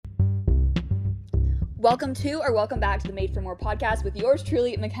Welcome to or welcome back to the Made for More podcast with yours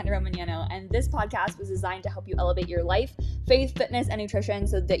truly, McKenna Romagnano. And this podcast was designed to help you elevate your life, faith, fitness, and nutrition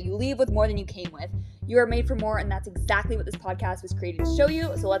so that you leave with more than you came with. You are made for more, and that's exactly what this podcast was created to show you.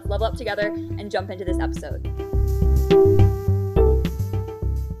 So let's level up together and jump into this episode.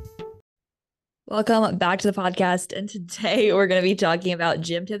 Welcome back to the podcast, and today we're going to be talking about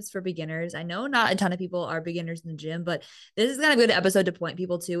gym tips for beginners. I know not a ton of people are beginners in the gym, but this is going to be a good episode to point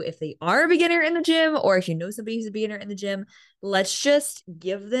people to if they are a beginner in the gym, or if you know somebody who's a beginner in the gym. Let's just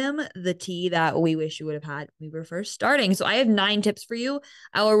give them the tea that we wish you would have had when we were first starting. So I have 9 tips for you.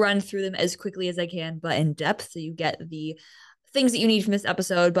 I will run through them as quickly as I can, but in depth, so you get the things that you need from this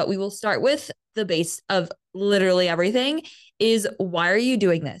episode. But we will start with the base of literally everything is, why are you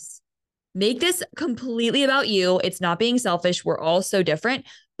doing this? Make this completely about you. It's not being selfish. We're all so different,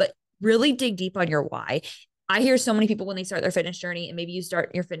 but really dig deep on your why. I hear so many people when they start their fitness journey, and maybe you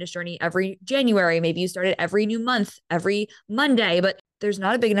start your fitness journey every January, maybe you start it every new month, every Monday, but there's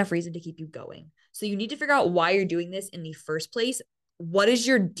not a big enough reason to keep you going. So you need to figure out why you're doing this in the first place. What is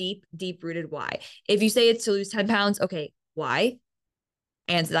your deep rooted why? If you say it's to lose 10 pounds, okay, why?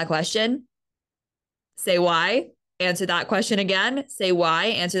 Answer that question. Say why. Answer that question again, say why,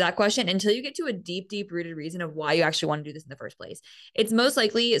 answer that question until you get to a deep rooted reason of why you actually want to do this in the first place. It's most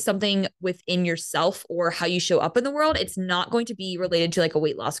likely something within yourself or how you show up in the world. It's not going to be related to like a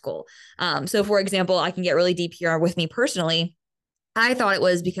weight loss goal. So for example, I can get really deep here with me personally. I thought it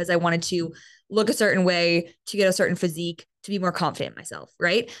was because I wanted to look a certain way, to get a certain physique, to be more confident in myself,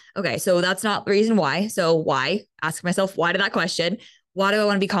 right? Okay, so that's not the reason why. So why? Ask myself why to that question. Why do I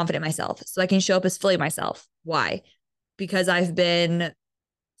want to be confident in myself? So I can show up as fully myself. Why? Because I've been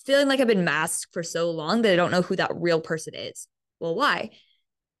feeling like I've been masked for so long that I don't know who that real person is. Well, why?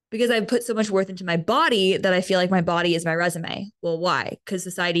 Because I've put so much worth into my body that I feel like my body is my resume. Well, why? Because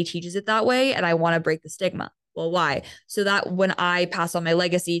society teaches it that way, and I want to break the stigma. Well, why? So that when I pass on my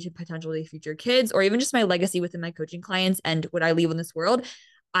legacy to potentially future kids, or even just my legacy within my coaching clients and what I leave in this world,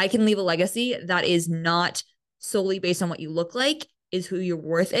 I can leave a legacy that is not solely based on what you look like, is who your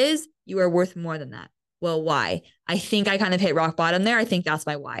worth is. You are worth more than that. Well, why? I think I kind of hit rock bottom there. I think that's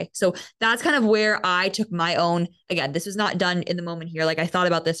my why. So that's kind of where I took my own, again, this was not done in the moment here. Like I thought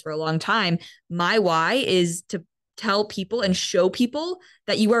about this for a long time. My why is to tell people and show people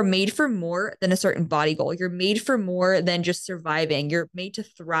that you are made for more than a certain body goal. You're made for more than just surviving. You're made to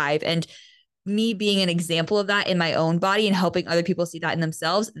thrive. And me being an example of that in my own body and helping other people see that in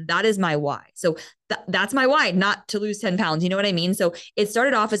themselves, that is my why. So that's my why, not to lose 10 pounds. You know what I mean? So it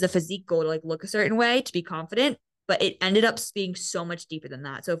started off as a physique goal to like look a certain way, to be confident, but it ended up being so much deeper than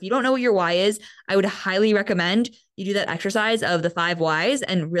that. So if you don't know what your why is, I would highly recommend you do that exercise of the 5 whys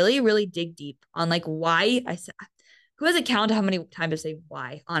and really dig deep on like why. Who has a count how many times I say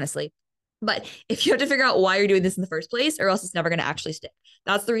why, honestly? But if you have to figure out why you're doing this in the first place, or else it's never going to actually stick.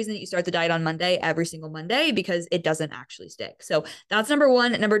 That's the reason that you start the diet on Monday, every single Monday, because it doesn't actually stick. So that's number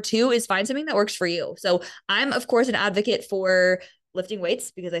 1. Number 2 is find something that works for you. So I'm, of course, an advocate for lifting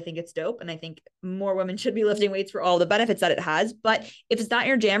weights because I think it's dope. And I think more women should be lifting weights for all the benefits that it has. But if it's not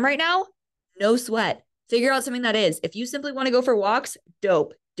your jam right now, no sweat. Figure out something that is. If you simply want to go for walks,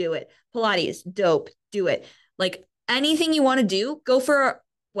 dope, do it. Pilates, dope, do it. Like anything you want to do, go for,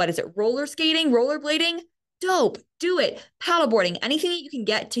 what is it? Roller skating, rollerblading, dope, do it. Paddleboarding, anything that you can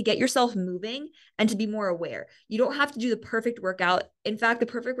get to get yourself moving and to be more aware. You don't have to do the perfect workout. In fact, the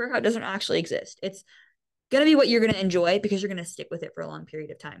perfect workout doesn't actually exist. It's going to be what you're going to enjoy because you're going to stick with it for a long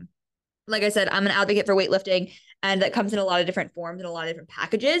period of time. Like I said, I'm an advocate for weightlifting, and that comes in a lot of different forms and a lot of different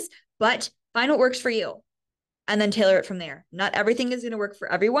packages, but find what works for you and then tailor it from there. Not everything is going to work for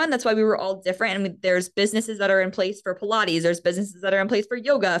everyone. That's why we were all different. And there's businesses that are in place for Pilates. There's businesses that are in place for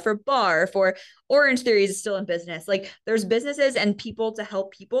yoga, for bar, for Orange Theory is still in business. Like there's businesses and people to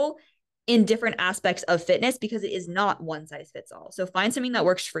help people in different aspects of fitness because it is not one size fits all. So find something that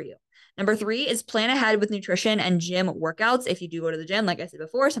works for you. Number 3 is plan ahead with nutrition and gym workouts. If you do go to the gym, like I said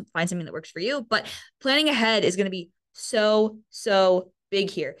before, find something that works for you. But planning ahead is going to be so big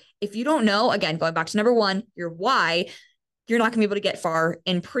here. If you don't know, again, going back to number 1, your why, you're not gonna be able to get far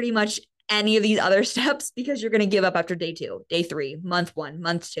in pretty much any of these other steps because you're going to give up after day 2, day 3, month 1,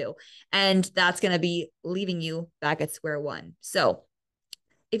 month 2. And that's going to be leaving you back at square one. So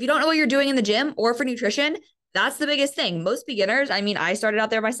if you don't know what you're doing in the gym or for nutrition, that's the biggest thing. Most beginners, I mean, I started out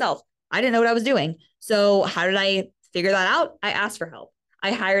there myself. I didn't know what I was doing. So how did I figure that out? I asked for help.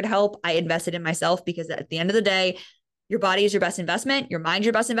 I hired help. I invested in myself because at the end of the day, your body is your best investment. Your mind is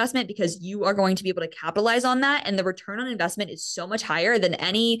your best investment because you are going to be able to capitalize on that. And the return on investment is so much higher than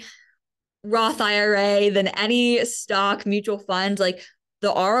any Roth IRA, than any stock mutual fund. Like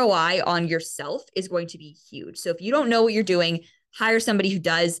the ROI on yourself is going to be huge. So if you don't know what you're doing, hire somebody who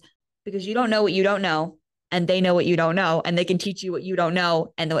does, because you don't know what you don't know, and they know what you don't know, and they can teach you what you don't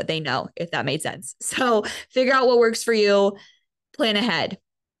know and what they know, if that made sense. So figure out what works for you, plan ahead.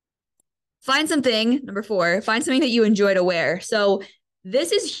 Find something, number 4, find something that you enjoy to wear. So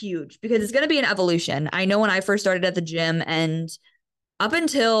this is huge because it's going to be an evolution. I know when I first started at the gym, and up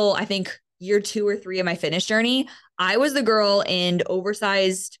until I think year 2 or 3 of my fitness journey, I was the girl in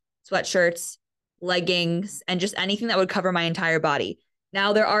oversized sweatshirts, leggings, and just anything that would cover my entire body.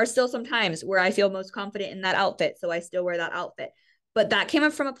 Now, there are still some times where I feel most confident in that outfit, so I still wear that outfit. But that came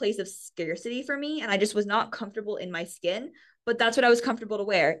up from a place of scarcity for me, and I just was not comfortable in my skin. But that's what I was comfortable to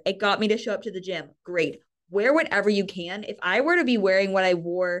wear. It got me to show up to the gym. Great. Wear whatever you can. If I were to be wearing what I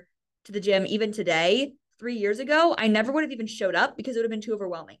wore to the gym even today, 3 years ago, I never would have even showed up because it would have been too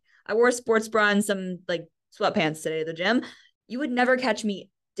overwhelming. I wore a sports bra and some like sweatpants today to the gym. You would never catch me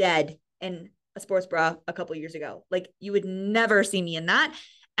dead in a sports bra a couple years ago. Like you would never see me in that.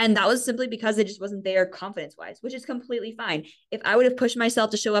 And that was simply because it just wasn't there confidence wise, which is completely fine. If I would have pushed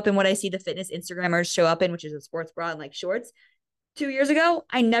myself to show up in what I see the fitness Instagrammers show up in, which is a sports bra and like shorts, 2 years ago,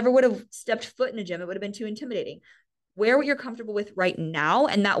 I never would have stepped foot in a gym. It would have been too intimidating. Wear what you're comfortable with right now,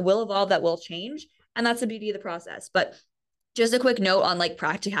 and that will evolve, that will change. And that's the beauty of the process. But just a quick note on like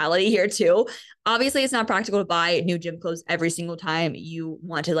practicality here too. Obviously, it's not practical to buy new gym clothes every single time you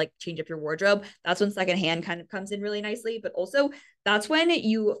want to like change up your wardrobe. That's when secondhand kind of comes in really nicely. But also, that's when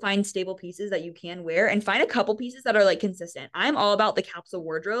you find stable pieces that you can wear and find a couple pieces that are like consistent. I'm all about the capsule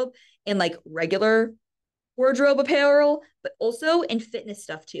wardrobe and like regular wardrobe apparel, but also in fitness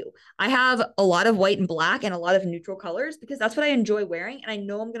stuff too. I have a lot of white and black and a lot of neutral colors because that's what I enjoy wearing. And I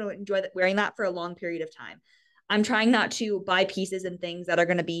know I'm going to enjoy wearing that for a long period of time. I'm trying not to buy pieces and things that are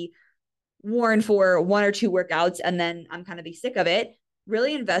going to be worn for 1 or 2 workouts and then I'm kind of be sick of it.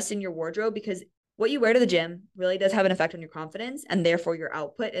 Really invest in your wardrobe because what you wear to the gym really does have an effect on your confidence and therefore your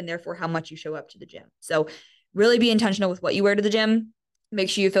output and therefore how much you show up to the gym. So really be intentional with what you wear to the gym. Make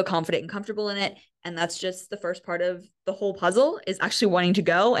sure you feel confident and comfortable in it. And that's just the first part of the whole puzzle is actually wanting to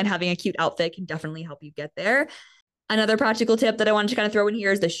go, and having a cute outfit can definitely help you get there. Another practical tip that I wanted to kind of throw in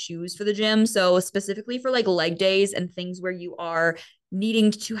here is the shoes for the gym. So specifically for like leg days and things where you are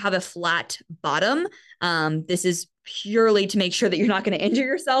needing to have a flat bottom. This is purely to make sure that you're not going to injure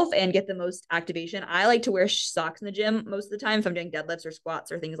yourself and get the most activation. I like to wear socks in the gym most of the time if I'm doing deadlifts or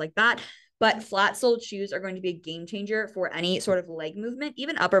squats or things like that. But flat soled shoes are going to be a game changer for any sort of leg movement,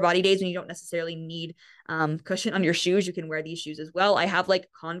 even upper body days when you don't necessarily need cushion on your shoes. You can wear these shoes as well. I have like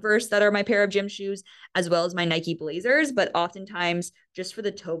Converse that are my pair of gym shoes, as well as my Nike Blazers. But oftentimes, just for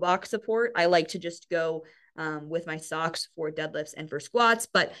the toe box support, I like to just go with my socks for deadlifts and for squats.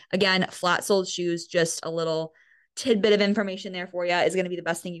 But again, flat soled shoes, just a little tidbit of information there for you, is going to be the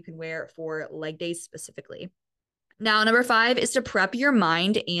best thing you can wear for leg days specifically. Now, number 5 is to prep your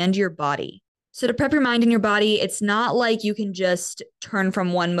mind and your body. So to prep your mind and your body, it's not like you can just turn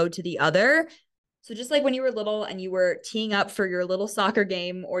from one mode to the other. So just like when you were little and you were teeing up for your little soccer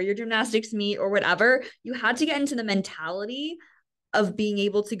game or your gymnastics meet or whatever, you had to get into the mentality of being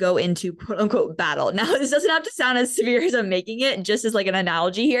able to go into quote unquote battle. Now, this doesn't have to sound as severe as I'm making it, just as like an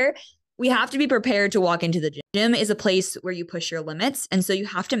analogy here. We have to be prepared to walk into the gym. Gym is a place where you push your limits. And so you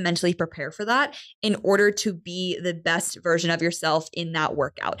have to mentally prepare for that in order to be the best version of yourself in that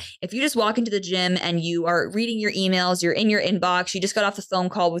workout. If you just walk into the gym and you are reading your emails, you're in your inbox, you just got off the phone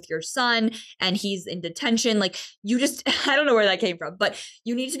call with your son and he's in detention, like you just, I don't know where that came from, but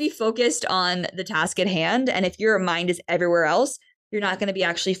you need to be focused on the task at hand. And if your mind is everywhere else, you're not going to be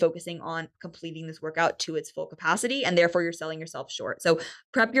actually focusing on completing this workout to its full capacity, and therefore you're selling yourself short. So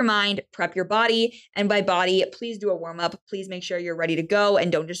prep your mind, prep your body, and by body, please do a warm up. Please make sure you're ready to go and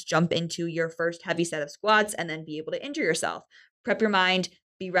don't just jump into your first heavy set of squats and then be able to injure yourself. Prep your mind,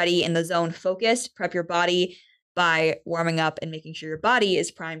 be ready in the zone, focused. Prep your body by warming up and making sure your body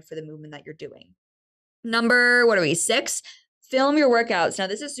is primed for the movement that you're doing. Number, 6? Film your workouts. Now,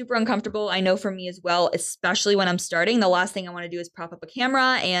 this is super uncomfortable. I know for me as well, especially when I'm starting. The last thing I want to do is prop up a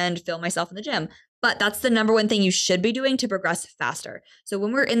camera and film myself in the gym. But that's the number one thing you should be doing to progress faster. So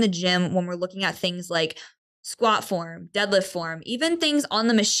when we're in the gym, when we're looking at things like squat form, deadlift form, even things on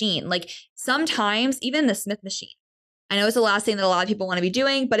the machine, like sometimes even the Smith machine. I know it's the last thing that a lot of people want to be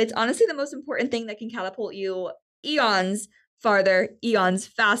doing, but it's honestly the most important thing that can catapult you eons farther, eons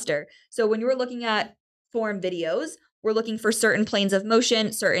faster. So when you were looking at form videos, we're looking for certain planes of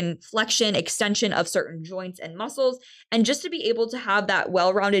motion, certain flexion, extension of certain joints and muscles. And just to be able to have that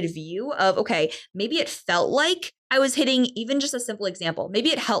well-rounded view of, okay, maybe it felt like I was hitting, even just a simple example, maybe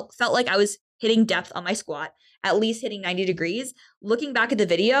it felt like I was hitting depth on my squat. at least hitting 90 degrees. Looking back at the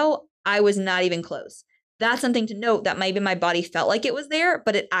video, I was not even close. That's something to note, that maybe my body felt like it was there,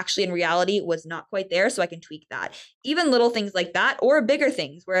 but it actually in reality was not quite there. So I can tweak that. Even little things like that, or bigger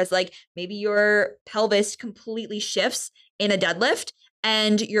things, whereas like maybe your pelvis completely shifts in a deadlift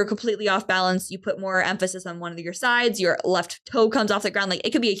and you're completely off balance. You put more emphasis on one of your sides, your left toe comes off the ground. Like it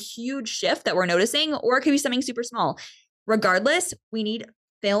could be a huge shift that we're noticing, or it could be something super small. Regardless, we need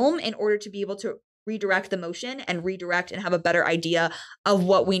film in order to be able to redirect the motion and redirect and have a better idea of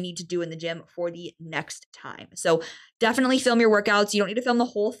what we need to do in the gym for the next time. So definitely film your workouts. You don't need to film the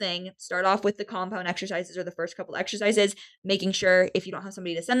whole thing. Start off with the compound exercises or the first couple exercises, making sure if you don't have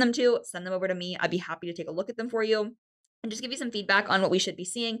somebody to send them to, send them over to me. I'd be happy to take a look at them for you and just give you some feedback on what we should be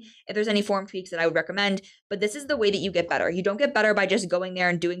seeing, if there's any form tweaks that I would recommend. But this is the way that you get better. You don't get better by just going there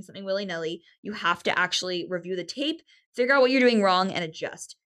and doing something willy-nilly. You have to actually review the tape, figure out what you're doing wrong, and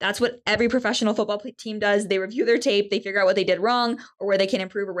adjust. That's what every professional football team does. They review their tape, they figure out what they did wrong or where they can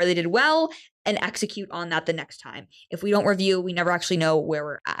improve or where they did well, and execute on that the next time. If we don't review, we never actually know where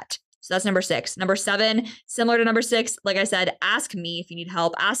we're at. So that's number 6. Number 7, similar to number 6, like I said, ask me if you need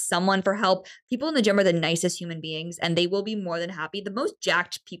help. Ask someone for help. People in the gym are the nicest human beings, and they will be more than happy. The most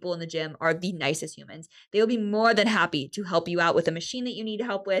jacked people in the gym are the nicest humans. They will be more than happy to help you out with a machine that you need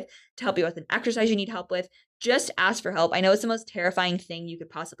help with, to help you with an exercise you need help with. Just ask for help. I know it's the most terrifying thing you could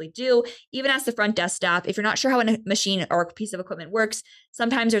possibly do. Even ask the front desk staff. If you're not sure how a machine or a piece of equipment works,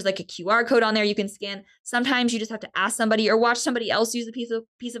 sometimes there's like a QR code on there you can scan. Sometimes you just have to ask somebody or watch somebody else use a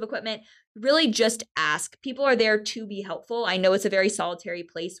piece of equipment. Really just ask. People are there to be helpful. I know it's a very solitary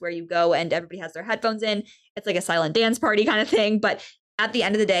place where you go and everybody has their headphones in. It's like a silent dance party kind of thing. But at the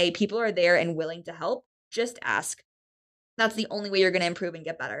end of the day, people are there and willing to help. Just ask. That's the only way you're going to improve and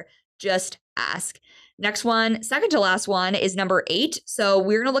get better. Just ask. Next one, second to last one, is number 8. So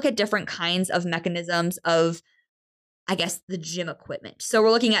we're going to look at different kinds of mechanisms of, I guess, the gym equipment. So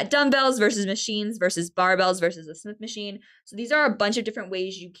we're looking at dumbbells versus machines versus barbells versus a Smith machine. So these are a bunch of different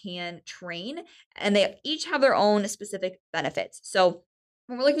ways you can train, and they each have their own specific benefits. So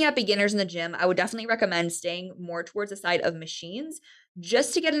when we're looking at beginners in the gym, I would definitely recommend staying more towards the side of machines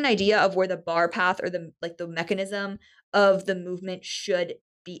just to get an idea of where the bar path or the mechanism of the movement should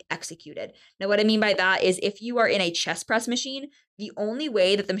be executed. Now, what I mean by that is if you are in a chest press machine, the only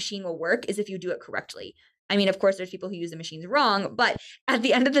way that the machine will work is if you do it correctly. I mean, of course, there's people who use the machines wrong, but at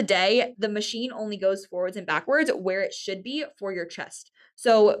the end of the day, the machine only goes forwards and backwards where it should be for your chest.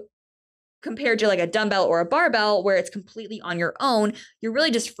 So compared to like a dumbbell or a barbell where it's completely on your own, you're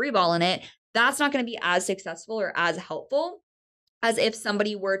really just freeballing it. That's not going to be as successful or as helpful as if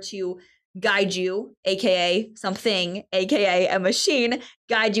somebody were to guide you, aka something, aka a machine,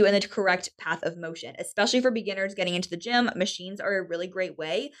 guide you in the correct path of motion. Especially for beginners getting into the gym, machines are a really great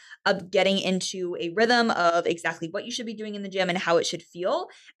way of getting into a rhythm of exactly what you should be doing in the gym and how it should feel.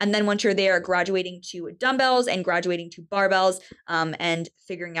 And then once you're there, graduating to dumbbells and graduating to barbells, and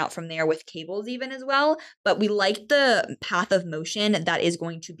figuring out from there with cables even as well. But we like the path of motion that is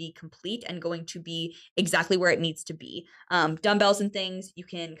going to be complete and going to be exactly where it needs to be. Dumbbells and things, you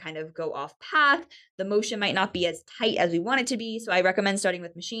can kind of go off path. The motion might not be as tight as we want it to be. So I recommend starting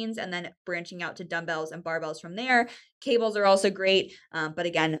with machines and then branching out to dumbbells and barbells from there. Cables are also great. But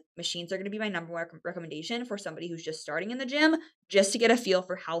again, machines are going to be my number one recommendation for somebody who's just starting in the gym, just to get a feel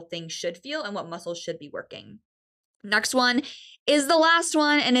for how things should feel and what muscles should be working. Next one is the last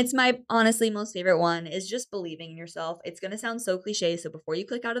one, and it's my honestly most favorite one, is just believing in yourself. It's going to sound so cliche, so before you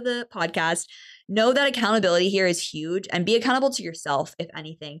click out of the podcast, know that accountability here is huge, and be accountable to yourself, if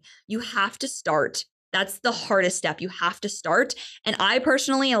anything. You have to start. That's the hardest step. You have to start. And I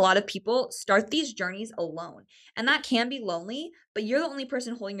personally, a lot of people start these journeys alone, and that can be lonely, but you're the only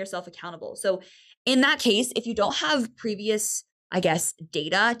person holding yourself accountable. So in that case, if you don't have previous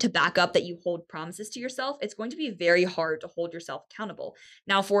data to back up that you hold promises to yourself, it's going to be very hard to hold yourself accountable.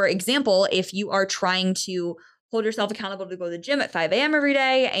 Now, for example, if you are trying to hold yourself accountable to go to the gym at 5 a.m. every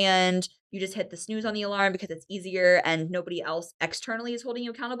day and you just hit the snooze on the alarm because it's easier and nobody else externally is holding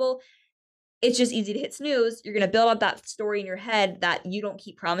you accountable, it's just easy to hit snooze. You're going to build up that story in your head that you don't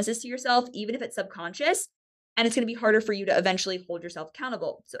keep promises to yourself, even if it's subconscious. And it's going to be harder for you to eventually hold yourself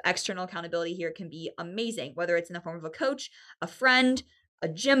accountable. So external accountability here can be amazing, whether it's in the form of a coach, a friend, a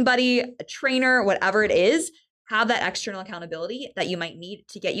gym buddy, a trainer, whatever it is. Have that external accountability that you might need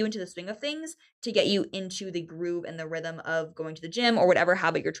to get you into the swing of things, to get you into the groove and the rhythm of going to the gym or whatever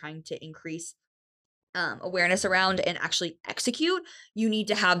habit you're trying to increase awareness around and actually execute. You need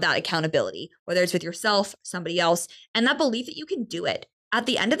to have that accountability, whether it's with yourself, somebody else, and that belief that you can do it. At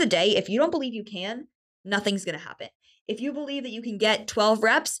the end of the day, if you don't believe you can, nothing's going to happen. If you believe that you can get 12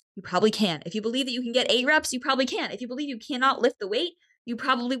 reps, you probably can. If you believe that you can get 8 reps, you probably can. If you believe you cannot lift the weight, you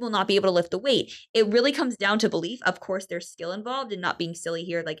probably will not be able to lift the weight. It really comes down to belief. Of course, there's skill involved and not being silly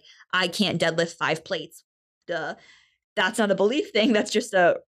here. Like, I can't deadlift 5 plates. Duh. That's not a belief thing. That's just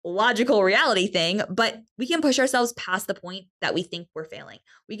a logical reality thing. But we can push ourselves past the point that we think we're failing.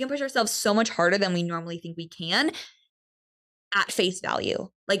 We can push ourselves so much harder than we normally think we can at face value.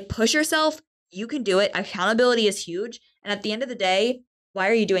 Like, push yourself. You can do it. Accountability is huge. And at the end of the day, why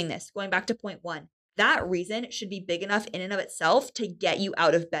are you doing this? Going back to point 1, that reason should be big enough in and of itself to get you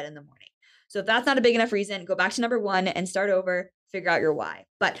out of bed in the morning. So if that's not a big enough reason, go back to number 1 and start over, figure out your why.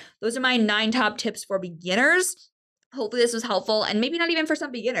 But those are my 9 top tips for beginners. Hopefully this was helpful, and maybe not even for some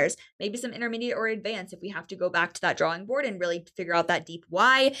beginners, maybe some intermediate or advanced if we have to go back to that drawing board and really figure out that deep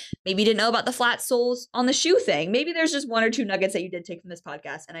why. Maybe you didn't know about the flat soles on the shoe thing. Maybe there's just 1 or 2 nuggets that you did take from this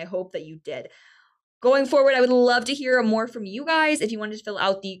podcast, and I hope that you did. Going forward, I would love to hear more from you guys. If you wanted to fill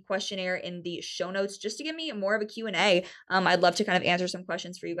out the questionnaire in the show notes just to give me more of a Q&A, I'd love to kind of answer some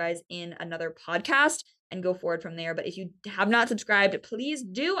questions for you guys in another podcast and go forward from there. But if you have not subscribed, please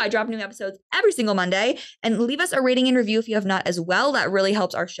do. I drop new episodes every single Monday, and leave us a rating and review if you have not as well. That really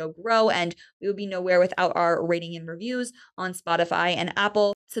helps our show grow, and we would be nowhere without our rating and reviews on Spotify and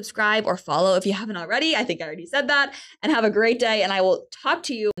Apple. Subscribe or follow if you haven't already. I think I already said that. And have a great day, and I will talk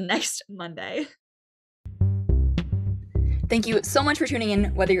to you next Monday. Thank you so much for tuning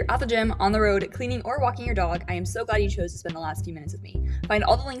in. Whether you're at the gym, on the road, cleaning, or walking your dog, I am so glad you chose to spend the last few minutes with me. Find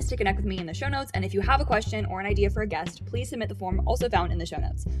all the links to connect with me in the show notes, and if you have a question or an idea for a guest, please submit the form also found in the show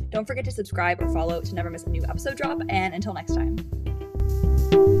notes. Don't forget to subscribe or follow to never miss a new episode drop, and until next time.